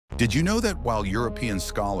Did you know that while European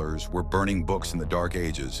scholars were burning books in the Dark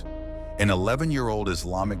Ages, an 11-year-old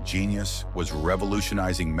Islamic genius was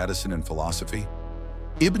revolutionizing medicine and philosophy?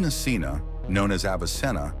 Ibn Sina, known as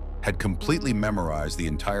Avicenna, had completely memorized the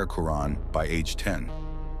entire Quran by age 10.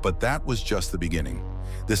 But that was just the beginning.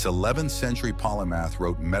 This 11th century polymath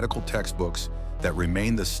wrote medical textbooks that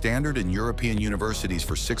remained the standard in European universities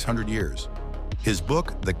for 600 years. His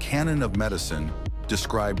book, The Canon of Medicine,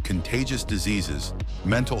 described contagious diseases,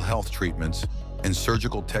 mental health treatments, and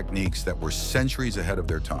surgical techniques that were centuries ahead of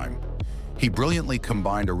their time. He brilliantly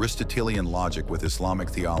combined Aristotelian logic with Islamic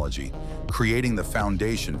theology, creating the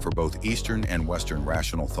foundation for both Eastern and Western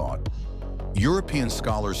rational thought. European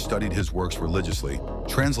scholars studied his works religiously,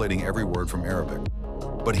 translating every word from Arabic.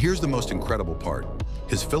 But here's the most incredible part.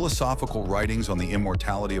 His philosophical writings on the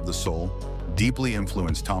immortality of the soul deeply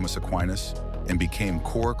influenced Thomas Aquinas and became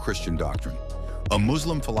core Christian doctrine. A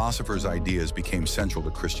Muslim philosopher's ideas became central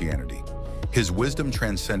to Christianity. His wisdom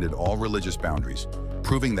transcended all religious boundaries,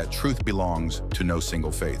 proving that truth belongs to no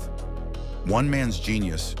single faith. One man's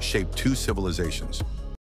genius shaped two civilizations,